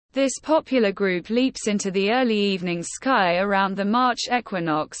This popular group leaps into the early evening sky around the March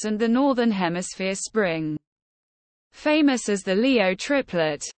equinox and the northern hemisphere spring. Famous as the Leo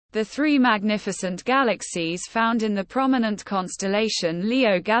Triplet, the three magnificent galaxies found in the prominent constellation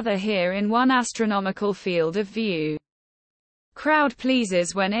Leo gather here in one astronomical field of view. Crowd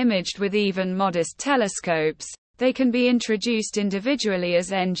pleasers when imaged with even modest telescopes. They can be introduced individually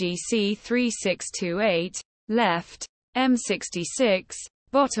as NGC 3628, left, M66,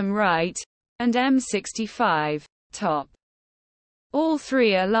 bottom right, and M65, top. All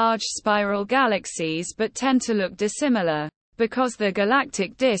three are large spiral galaxies but tend to look dissimilar, because the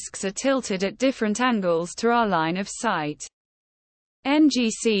galactic disks are tilted at different angles to our line of sight.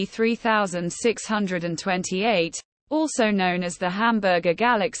 NGC 3628, also known as the Hamburger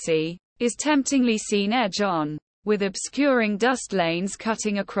Galaxy, is temptingly seen edge-on, with obscuring dust lanes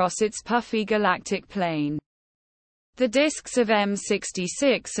cutting across its puffy galactic plane. The disks of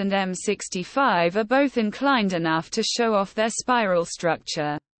M66 and M65 are both inclined enough to show off their spiral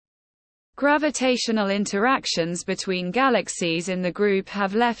structure. Gravitational interactions between galaxies in the group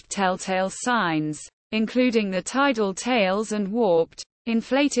have left telltale signs, including the tidal tails and warped,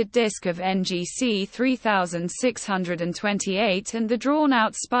 inflated disk of NGC 3628 and the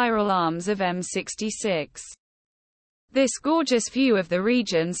drawn-out spiral arms of M66. This gorgeous view of the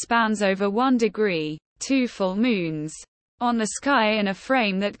region spans over 1 degree, 2 full moons, on the sky in a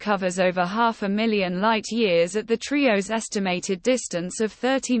frame that covers over 500,000 light-years at the trio's estimated distance of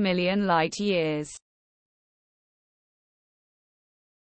 30 million light-years.